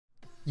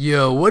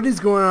Yo, what is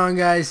going on,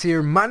 guys?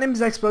 Here, my name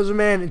is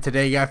XPoserMan, and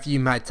today I got for you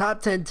my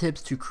top 10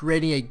 tips to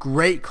creating a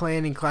great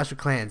clan in Clash of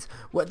Clans.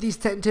 What these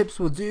 10 tips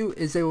will do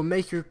is they will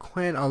make your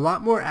clan a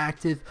lot more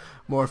active,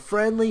 more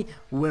friendly,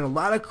 win a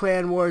lot of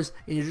clan wars,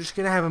 and you're just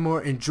going to have a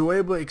more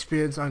enjoyable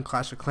experience on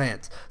Clash of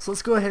Clans. So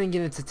let's go ahead and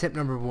get into tip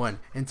number 1.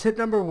 And tip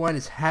number 1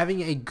 is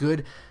having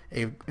a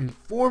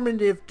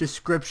informative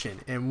description,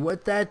 and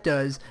what that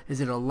does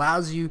is it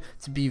allows you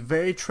to be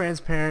very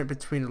transparent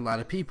between a lot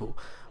of people.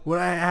 What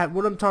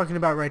I'm talking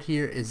about right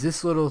here is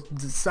this little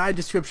side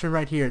description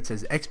right here. It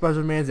says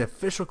XPoserMan's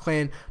official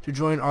clan. To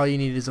join, all you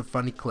need is a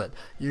funny clip.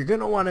 You're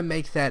gonna want to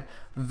make that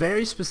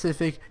very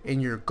specific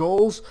in your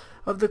goals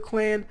of the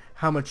clan,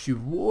 how much you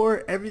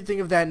wore, everything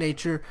of that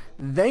nature.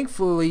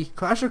 Thankfully,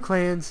 Clash of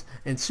Clans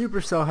and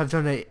Supercell have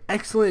done an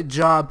excellent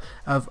job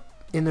of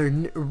in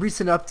their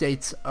recent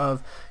updates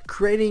of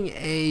creating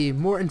a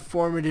more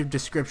informative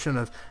description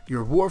of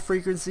your war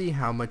frequency,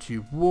 how much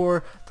you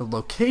wore, the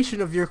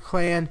location of your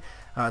clan,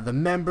 the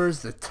members,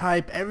 the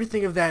type,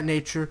 everything of that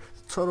nature,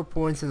 total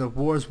points, and the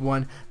wars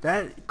won.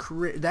 That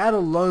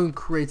alone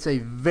creates a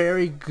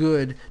very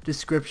good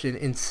description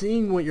in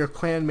seeing what your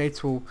clan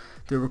mates will,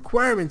 the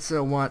requirements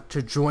they'll want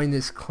to join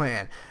this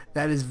clan.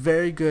 That is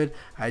very good.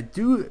 I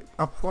do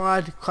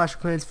applaud Clash of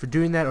Clans for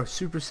doing that, or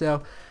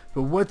Supercell.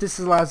 But what this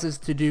allows us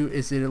to do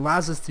is it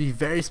allows us to be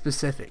very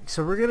specific.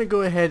 So we're going to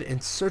go ahead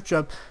and search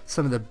up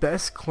some of the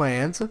best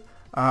clans.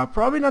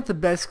 Probably not the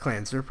best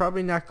clans. They're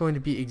probably not going to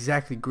be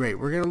exactly great.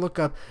 We're going to look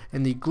up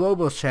in the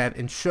global chat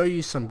and show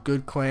you some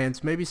good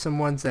clans, maybe some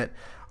ones that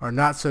are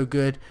not so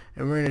good,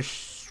 and we're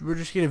just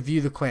going to view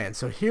the clans.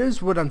 So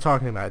here's what I'm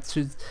talking about.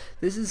 So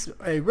this is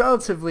a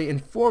relatively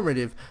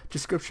informative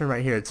description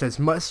right here. It says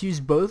must use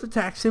both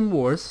attacks in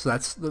wars, so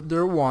that's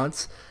their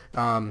wants.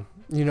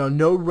 You know,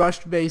 no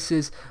rushed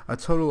bases, a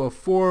total of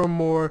 4 or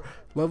more,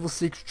 level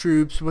 6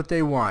 troops, what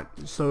they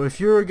want. So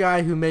if you're a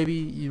guy who maybe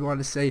you want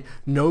to say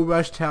no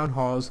rush town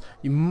halls,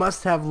 you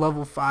must have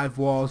level 5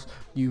 walls,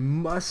 you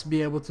must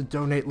be able to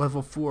donate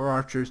level 4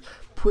 archers.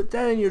 Put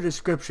that in your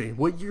description,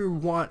 what you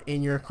want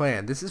in your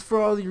clan. This is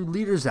for all your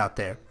leaders out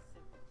there.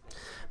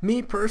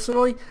 Me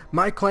personally,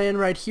 my clan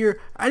right here,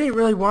 I didn't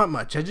really want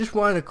much. I just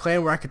wanted a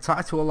clan where I could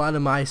talk to a lot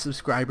of my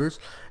subscribers,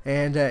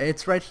 and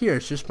it's right here.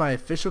 It's just my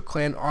official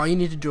clan. All you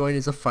need to join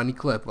is a funny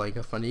clip, like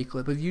a funny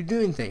clip of you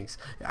doing things.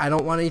 I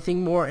don't want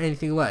anything more,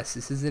 anything less.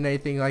 This isn't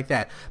anything like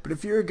that. But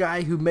if you're a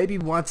guy who maybe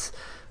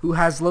who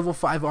has level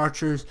 5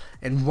 archers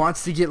and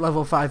wants to get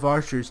level 5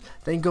 archers,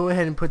 then go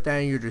ahead and put that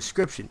in your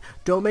description.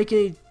 Don't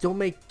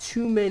make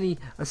too many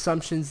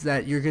assumptions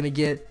that you're gonna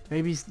get.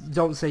 Maybe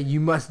don't say you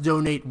must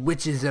donate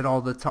witches at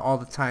all the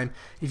time.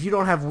 If you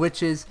don't have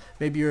witches,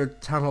 maybe you're a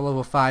town hall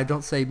level 5,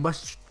 don't say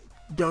must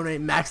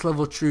donate max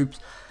level troops.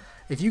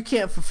 If you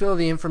can't fulfill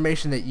the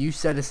information that you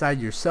set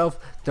aside yourself,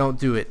 don't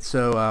do it.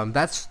 So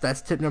that's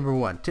tip number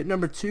 1. Tip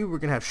number 2, we're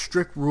gonna have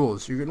strict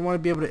rules. You're gonna want to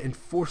be able to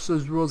enforce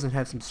those rules and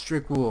have some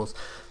strict rules.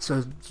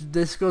 So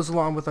this goes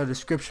along with our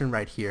description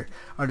right here,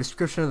 our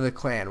description of the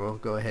clan. We'll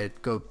go ahead,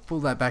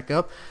 pull that back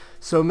up.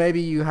 So maybe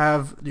you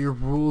have your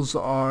rules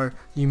are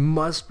you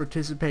must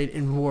participate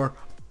in war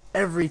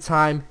every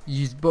time,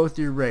 use both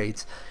your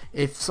raids.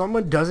 If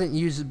someone doesn't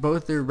use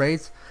both their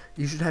raids,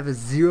 you should have a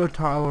zero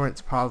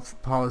tolerance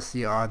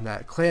policy on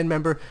that clan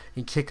member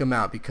and kick them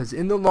out, because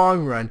in the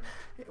long run,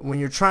 when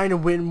you're trying to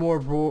win more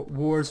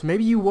wars,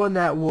 maybe you won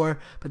that war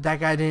but that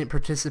guy didn't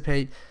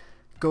participate,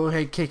 go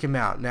ahead, kick him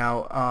out.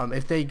 Now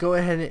if they go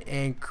ahead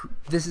and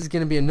this is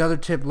going to be another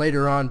tip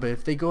later on, but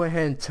if they go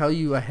ahead and tell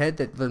you ahead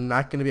that they're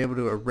not going to be able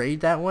to raid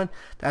that one,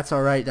 that's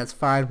alright, that's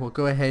fine. We'll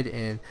go ahead,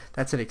 and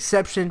that's an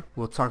exception.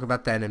 We'll talk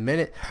about that in a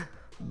minute.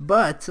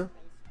 But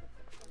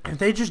if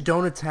they just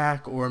don't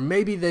attack, or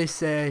maybe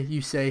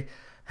you say,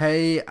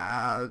 hey,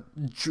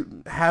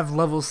 have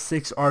level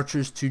 6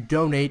 archers to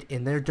donate,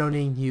 and they're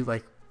donating you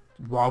like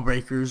wall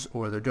breakers,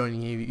 or they're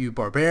donating you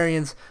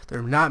barbarians,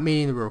 they're not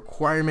meeting the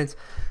requirements,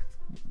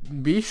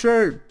 be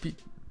sure,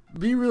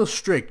 be real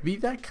strict. Be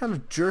that kind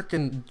of jerk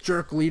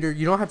leader.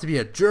 You don't have to be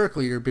a jerk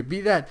leader, but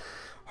be that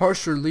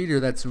harsher leader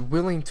that's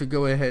willing to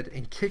go ahead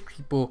and kick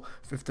people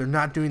if they're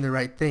not doing the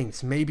right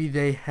things. Maybe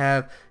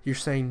you're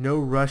saying no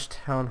rush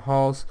town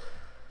halls.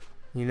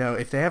 You know,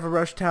 if they have a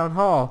rush town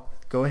hall,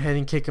 go ahead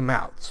and kick them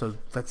out. So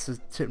that's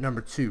tip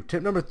number 2.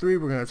 Tip number 3,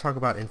 we're going to talk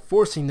about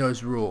enforcing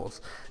those rules.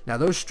 Now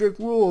those strict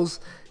rules,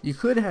 you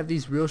could have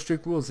these real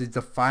strict rules, these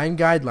defined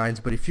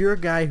guidelines, but if you're a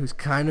guy who's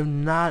kind of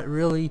not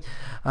really,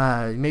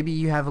 maybe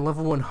you have a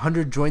level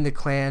 100 join the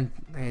clan,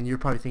 and you're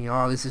probably thinking,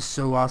 oh, this is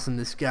so awesome,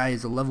 this guy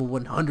is a level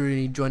 100 and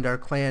he joined our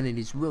clan and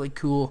he's really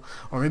cool.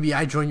 Or maybe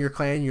I join your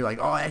clan and you're like,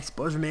 oh,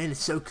 XPoserMan is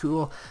so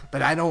cool,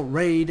 but I don't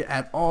raid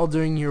at all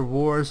during your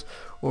wars,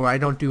 or I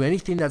don't do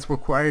anything that's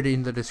required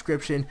in the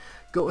description.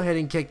 go ahead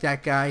and kick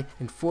that guy,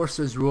 enforce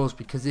those rules,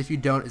 because if you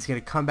don't, it's going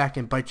to come back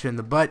and bite you in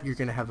the butt. You're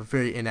going to have a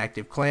very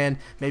inactive clan.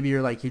 Maybe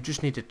you're like, you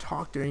just need to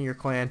talk during your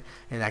clan,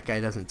 and that guy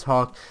doesn't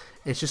talk.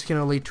 It's just going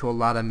to lead to a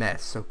lot of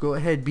mess. So go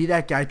ahead, be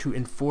that guy to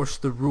enforce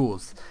the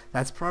rules.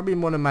 That's probably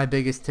one of my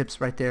biggest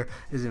tips right there,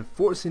 is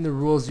enforcing the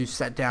rules you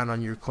set down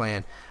on your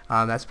clan.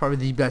 That's probably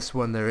the best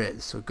one there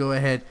is. So go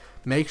ahead,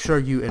 make sure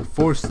you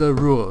enforce the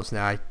rules.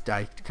 Now I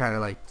kind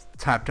of like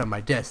tapped on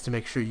my desk to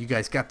make sure you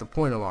guys got the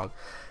point along.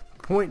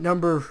 Point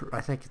number,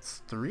 I think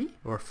it's 3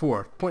 or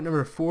 4. Point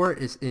number 4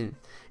 is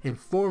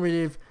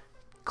informative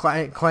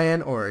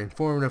clan or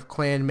informative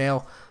clan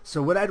mail.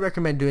 So what I'd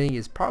recommend doing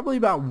is probably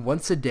about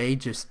once a day,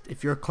 just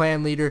if you're a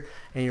clan leader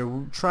and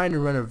you're trying to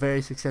run a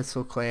very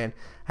successful clan,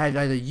 have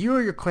either you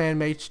or your clan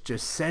mates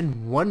just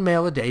send one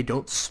mail a day.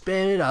 Don't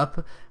spam it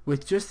up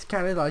with just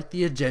kind of like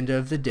the agenda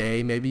of the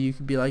day. Maybe you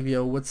could be like,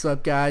 yo, what's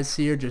up guys,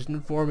 here just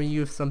informing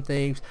you of some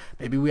things.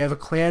 Maybe we have a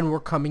clan war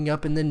coming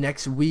up in the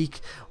next week,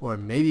 or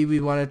maybe we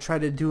want to try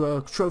to do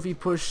a trophy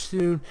push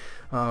soon,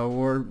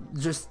 or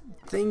just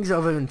things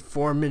of an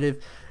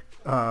informative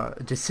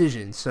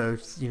decision. So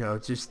you know,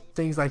 just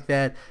things like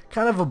that,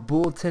 kind of a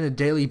bulletin, a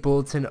daily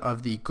bulletin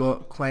of the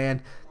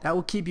clan. That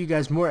will keep you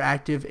guys more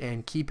active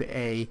and keep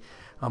a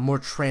more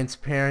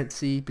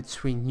transparency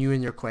between you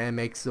and your clan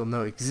mates. They'll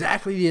know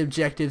exactly the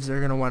objectives they're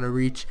going to want to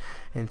reach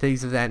and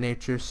things of that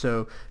nature.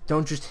 So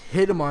don't just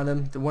hit them on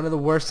them. One of the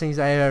worst things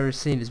I've ever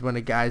seen is when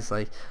a guy's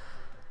like,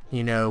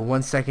 you know,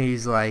 one second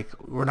he's like,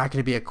 we're not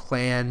going to be a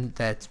clan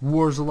that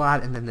wars a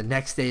lot, and then the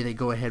next day they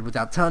go ahead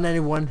without telling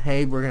anyone,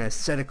 hey, we're going to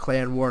set a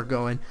clan war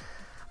going.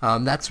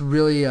 That's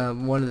really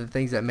one of the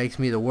things that makes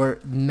me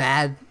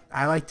mad.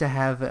 I like to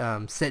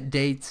have set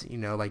dates, you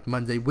know, like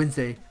Monday,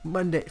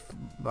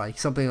 like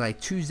something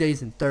like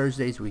Tuesdays and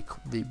Thursdays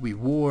we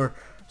war,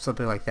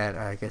 something like that.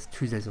 I guess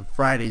Tuesdays and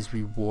Fridays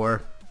we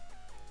war,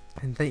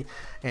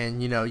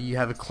 and you know, you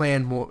have a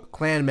clan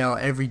mail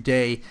every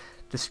day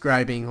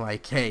describing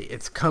like, hey,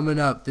 it's coming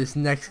up, this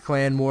next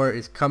clan war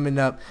is coming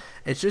up.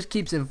 It just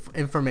keeps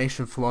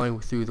information flowing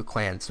through the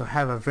clan. So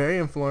have a very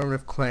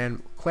informative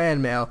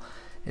clan mail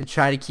and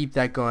try to keep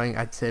that going.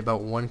 I'd say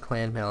about 1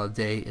 clan mail a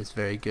day is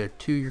very good.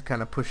 2, you're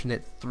kind of pushing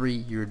it. 3,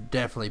 you're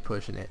definitely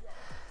pushing it.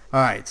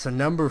 Alright, so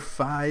number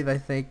 5, I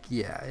think,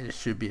 yeah, it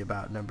should be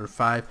about number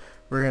 5.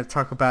 We're going to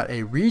talk about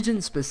a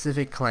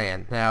region-specific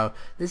clan. Now,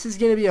 this is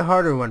going to be a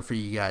harder one for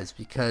you guys,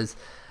 because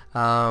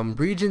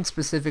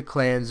region-specific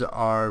clans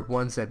are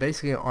ones that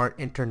basically aren't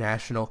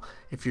international.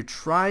 If you're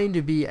trying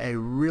to be a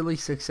really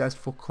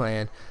successful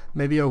clan,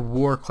 maybe a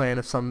war clan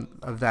of some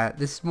of that,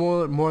 this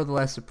more or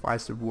less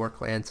applies to war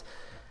clans.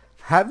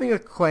 Having a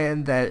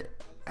clan that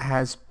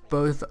has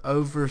both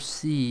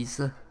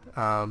overseas,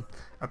 a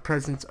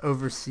presence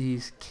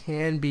overseas,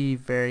 can be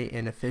very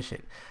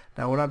inefficient.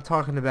 Now what I'm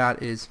talking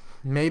about is,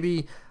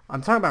 maybe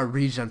I'm talking about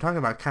region, I'm talking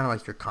about kind of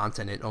like your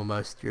continent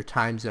almost, your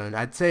time zone.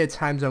 I'd say a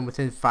time zone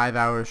within 5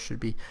 hours should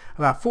be,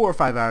 about 4 or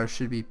 5 hours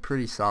should be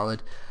pretty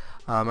solid.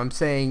 I'm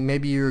saying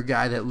maybe you're a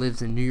guy that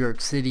lives in New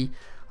York City,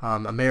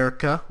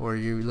 America, or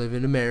you live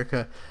in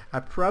America.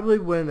 I probably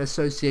wouldn't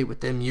associate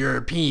with them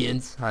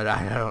Europeans.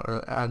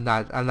 I'm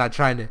not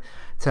trying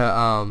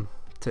to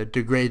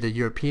degrade the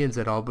Europeans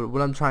at all, but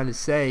what I'm trying to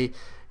say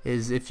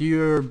is, if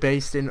you're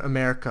based in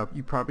America,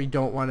 you probably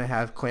don't want to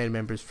have clan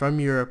members from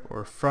Europe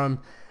or from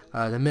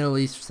the Middle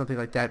East or something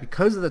like that,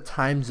 because of the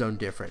time zone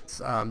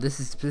difference. This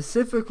is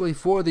specifically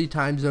for the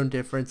time zone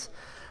difference.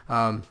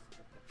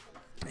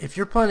 If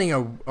you're planning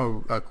a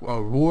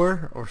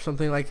war or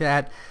something like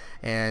that,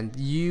 and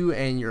you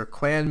and your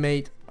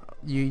clanmate,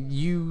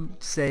 you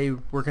say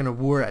we're gonna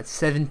war at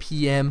 7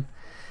 p.m.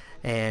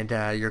 and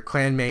your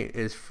clanmate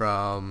is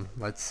from,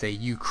 let's say,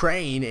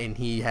 Ukraine, and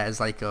he has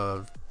like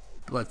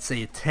let's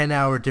say a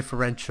 10-hour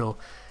differential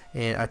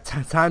and a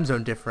time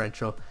zone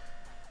differential.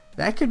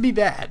 That could be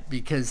bad,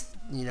 because,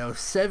 you know,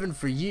 7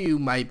 for you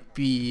might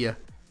be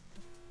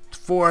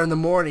 4 in the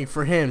morning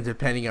for him,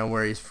 depending on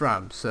where he's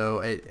from.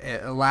 So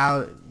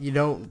you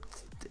don't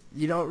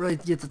really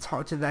get to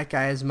talk to that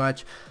guy as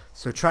much.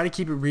 So try to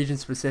keep it region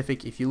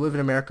specific. If you live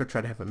in America,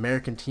 try to have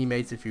American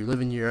teammates. If you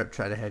live in Europe,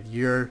 try to have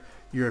your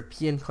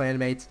European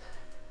clanmates.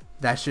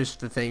 That's just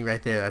the thing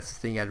right there. That's the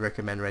thing I'd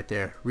recommend right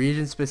there.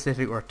 Region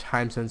specific or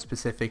time zone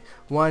specific.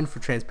 1, for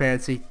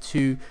transparency.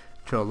 2,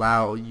 to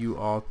allow you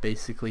all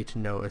basically to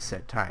know a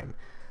set time.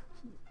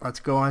 Let's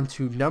go on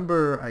to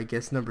number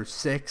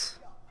 6.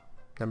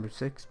 Number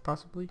 6,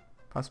 possibly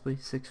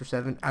 6 or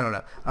 7. I don't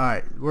know.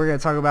 Alright, we're going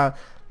to talk about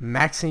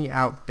maxing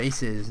out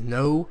bases.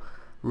 No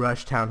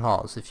rush town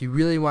halls. If you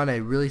really want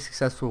a really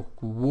successful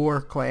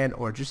war clan,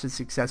 or just a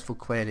successful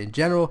clan in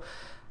general,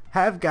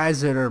 have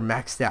guys that are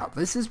maxed out.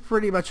 This is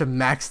pretty much a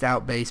maxed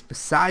out base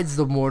besides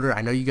the mortar.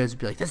 I know you guys would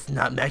be like, that's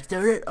not maxed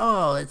out at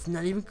all. It's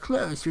not even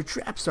close. Your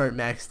traps aren't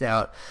maxed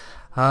out.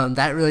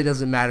 That really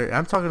doesn't matter.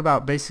 I'm talking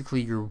about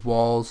basically your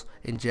walls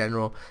in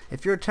general.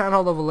 If you're a town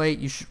hall level 8,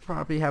 you should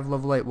probably have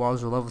level 8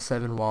 walls or level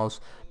 7 walls.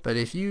 But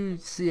if you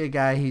see a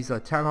guy, he's a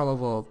town hall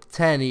level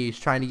 10, he's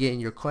trying to get in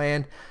your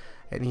clan,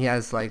 and he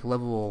has like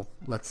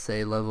let's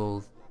say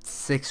level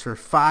 6 or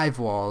 5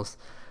 walls,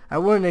 I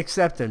wouldn't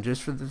accept him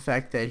just for the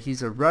fact that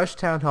he's a rush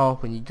town hall.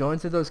 When you go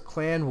into those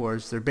clan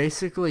wars, they're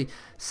basically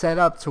set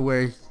up to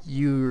where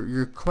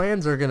your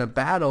clans are going to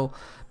battle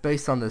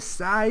based on the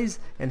size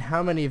and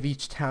how many of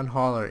each town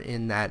hall are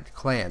in that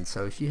clan.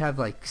 So if you have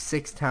like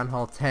 6 town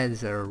hall 10s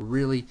that are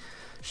really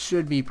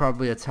should be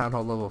probably a town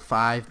hall level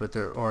 5 but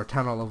they're or a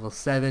town hall level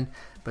 7,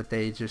 but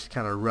they just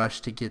kind of rush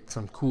to get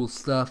some cool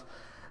stuff,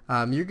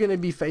 you're going to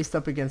be faced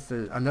up against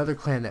another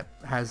clan that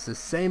has the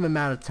same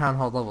amount of town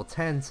hall level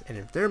 10s, and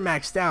if they're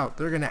maxed out,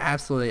 they're going to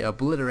absolutely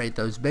obliterate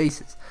those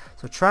bases.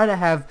 So try to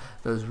have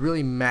those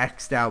really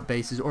maxed out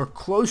bases or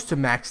close to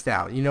maxed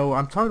out. You know,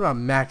 I'm talking about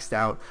maxed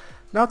out,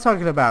 not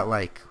talking about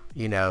like,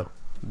 you know,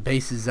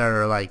 bases that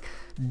are like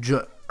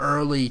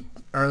early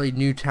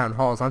new town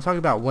halls. I'm talking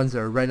about ones that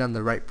are right on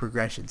the right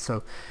progression.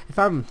 So if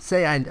I'm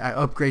say I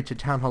upgrade to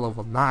town hall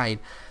level 9,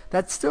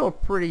 that's still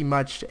pretty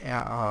much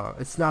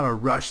it's not a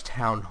rush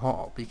town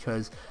hall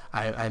because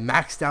I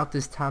maxed out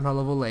this town hall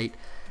level 8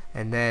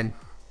 and then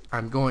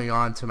I'm going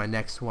on to my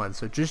next one.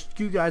 So just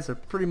you guys are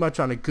pretty much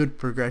on a good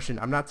progression.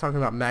 I'm not talking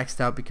about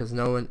maxed out because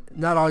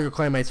not all your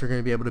clanmates are going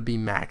to be able to be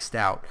maxed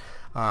out.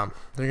 They're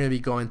going to be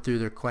going through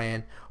their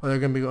clan or they're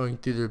going to be going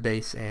through their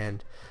base,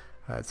 and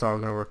it's all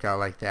going to work out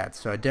like that.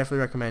 So I definitely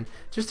recommend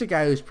just a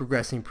guy who's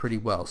progressing pretty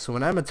well. So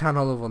when I'm a town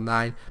hall level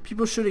 9,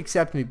 people should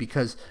accept me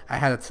because I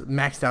had a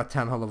maxed out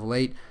town hall level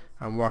 8.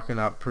 I'm walking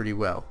up pretty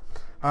well.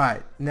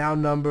 Alright, now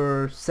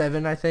number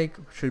 7, I think.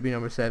 Should be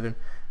number 7.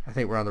 I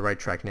think we're on the right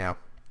track now.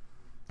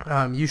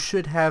 You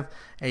should have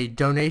a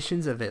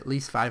donations of at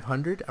least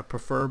 500, a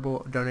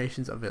preferable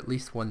donations of at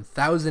least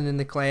 1,000 in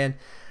the clan.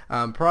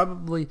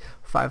 Probably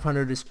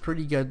 500 is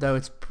pretty good though.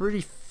 It's a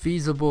pretty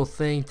feasible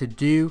thing to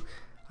do.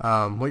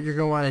 What you're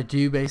going to want to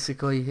do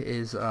basically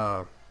is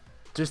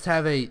just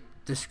have a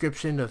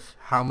description of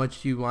how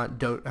much you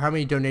want, how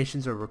many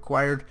donations are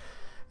required,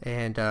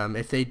 and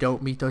if they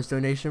don't meet those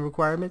donation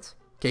requirements,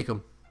 kick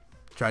them.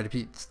 Try to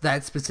be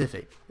that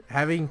specific.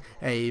 Having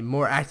a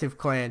more active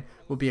clan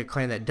will be a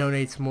clan that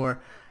donates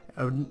more.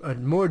 A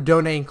more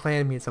donating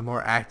clan means a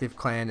more active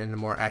clan and a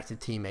more active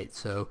teammate.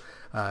 So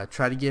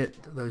try to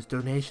get those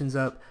donations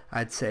up.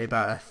 I'd say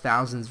about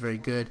 1,000 is very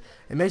good.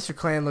 It makes your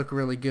clan look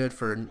really good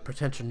for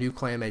potential new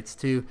clanmates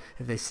too,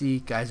 if they see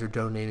guys are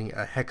donating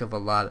a heck of a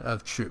lot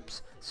of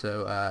troops.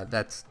 So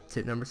that's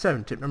tip number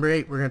 7. Tip number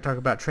 8, we're going to talk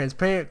about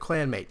transparent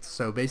clanmates.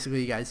 So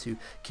basically guys who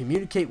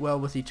communicate well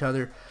with each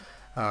other.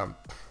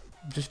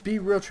 Just be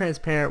real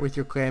transparent with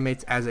your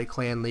clanmates as a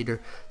clan leader.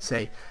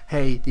 Say,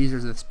 hey, these are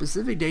the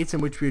specific dates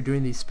in which we are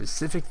doing these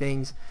specific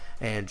things,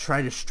 and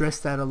try to stress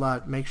that a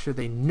lot. Make sure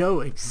they know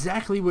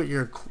exactly what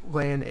your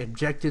clan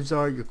objectives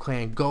are, your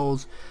clan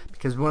goals,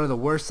 because one of the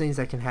worst things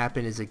that can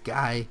happen is a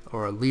guy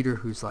or a leader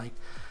who's like,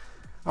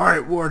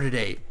 alright, war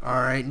today.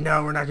 Alright,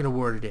 no, we're not going to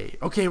war today.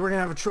 Okay, we're going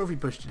to have a trophy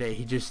push today.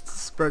 He just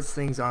spurts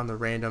things on the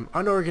random.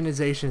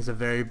 Unorganization is a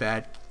very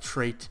bad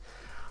trait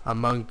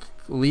among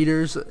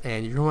leaders,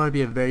 and you're going to want to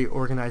be a very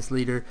organized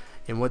leader.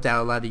 And what that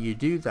will allow you to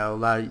do,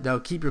 that'll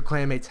keep your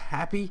clanmates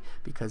happy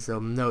because they'll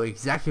know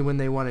exactly when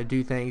they want to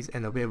do things,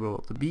 and they'll be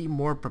able to be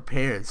more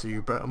prepared. So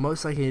you're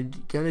most likely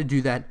going to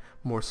do that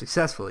more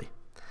successfully.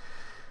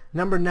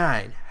 Number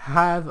 9,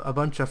 have a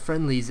bunch of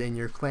friendlies in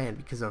your clan,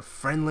 because a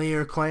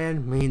friendlier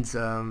clan means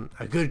a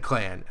good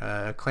clan,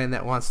 a clan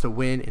that wants to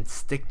win and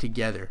stick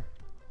together.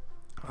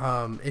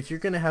 If you're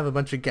going to have a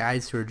bunch of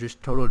guys who are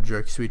just total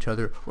jerks to each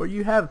other, or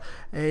you have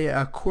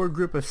a core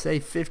group of say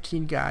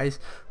 15 guys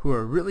who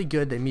are really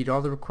good, they meet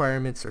all the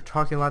requirements, they're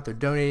talking a lot, they're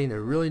donating,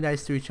 they're really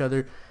nice to each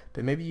other,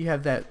 but maybe you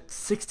have that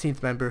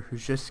 16th member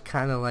who's just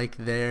kind of like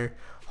there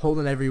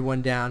holding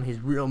everyone down.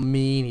 He's real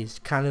mean, he's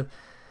kind of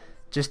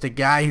just a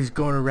guy who's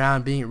going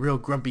around being a real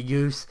grumpy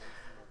goose.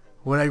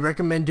 What I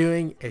recommend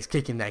doing is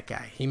kicking that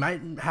guy. He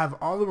might have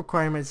all the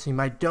requirements, he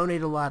might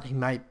donate a lot, he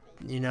might,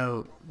 you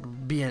know,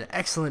 be an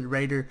excellent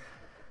raider.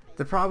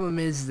 The problem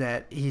is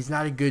that he's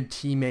not a good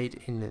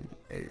teammate. In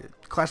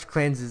Clash of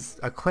Clans is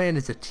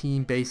a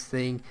team-based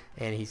thing,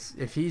 and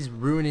if he's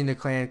ruining the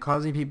clan,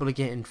 causing people to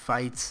get in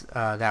fights,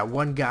 that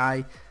one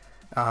guy,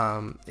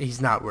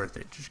 he's not worth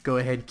it. Just go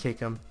ahead and kick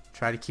him.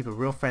 Try to keep a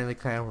real friendly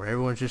clan where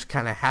everyone's just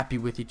kind of happy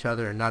with each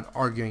other and not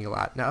arguing a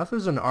lot. Now, if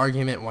there's an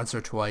argument once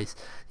or twice,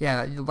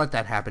 yeah, you let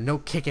that happen.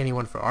 Don't kick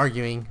anyone for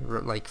arguing,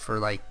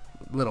 for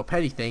little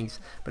petty things.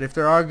 But if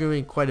they're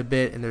arguing quite a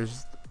bit and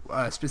there's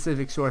a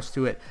specific source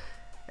to it,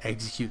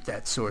 execute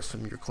that source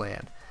from your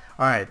clan.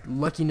 Alright,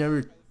 lucky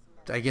number,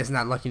 I guess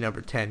not lucky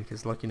number 10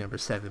 because lucky number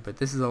 7, but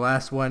this is the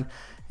last one,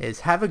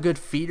 is have a good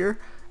feeder.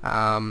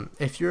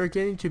 If you're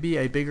getting to be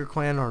a bigger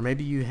clan, or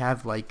maybe you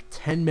have like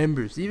 10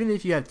 members, even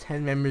if you have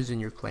 10 members in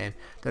your clan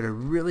that are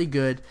really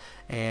good,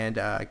 and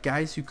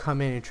guys who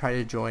come in and try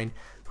to join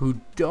who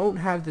don't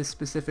have the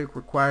specific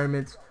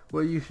requirements,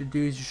 what you should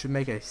do is you should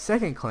make a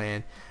second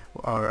clan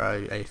or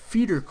a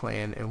feeder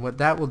clan, and what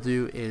that will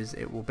do is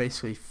it will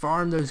basically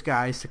farm those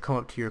guys to come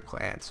up to your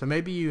clan. So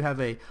maybe you have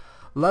a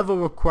level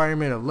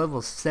requirement of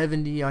level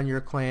 70 on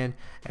your clan,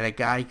 and a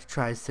guy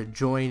tries to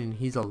join and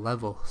he's a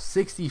level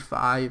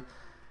 65.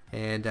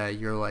 and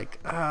you're like,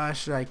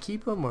 should I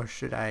keep him or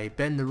should I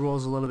bend the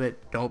rules a little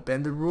bit? Don't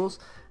bend the rules.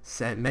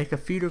 Make a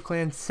feeder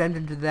clan, send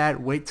him to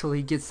that, wait till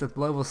he gets to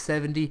level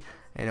 70,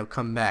 and he'll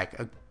come back.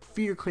 A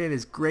feeder clan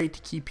is great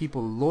to keep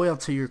people loyal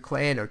to your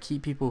clan, or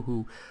keep people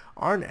who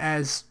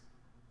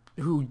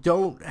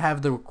don't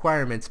have the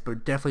requirements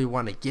but definitely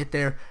want to get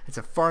there. It's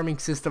a farming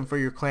system for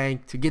your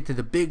clan to get to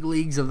the big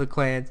leagues of the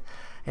clans,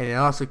 and it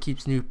also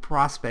keeps new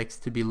prospects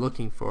to be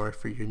looking for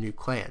your new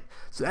clan.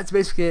 So that's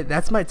basically it.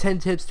 That's my 10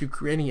 tips to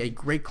creating a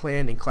great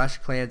clan in Clash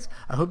of Clans.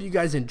 I hope you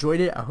guys enjoyed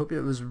it. I hope it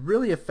was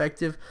really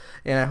effective,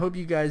 and I hope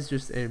you guys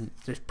just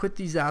put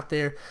these out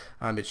there.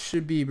 It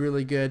should be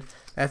really good.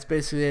 That's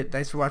basically it.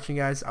 Thanks for watching,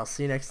 guys. I'll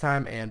see you next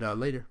time, and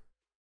later.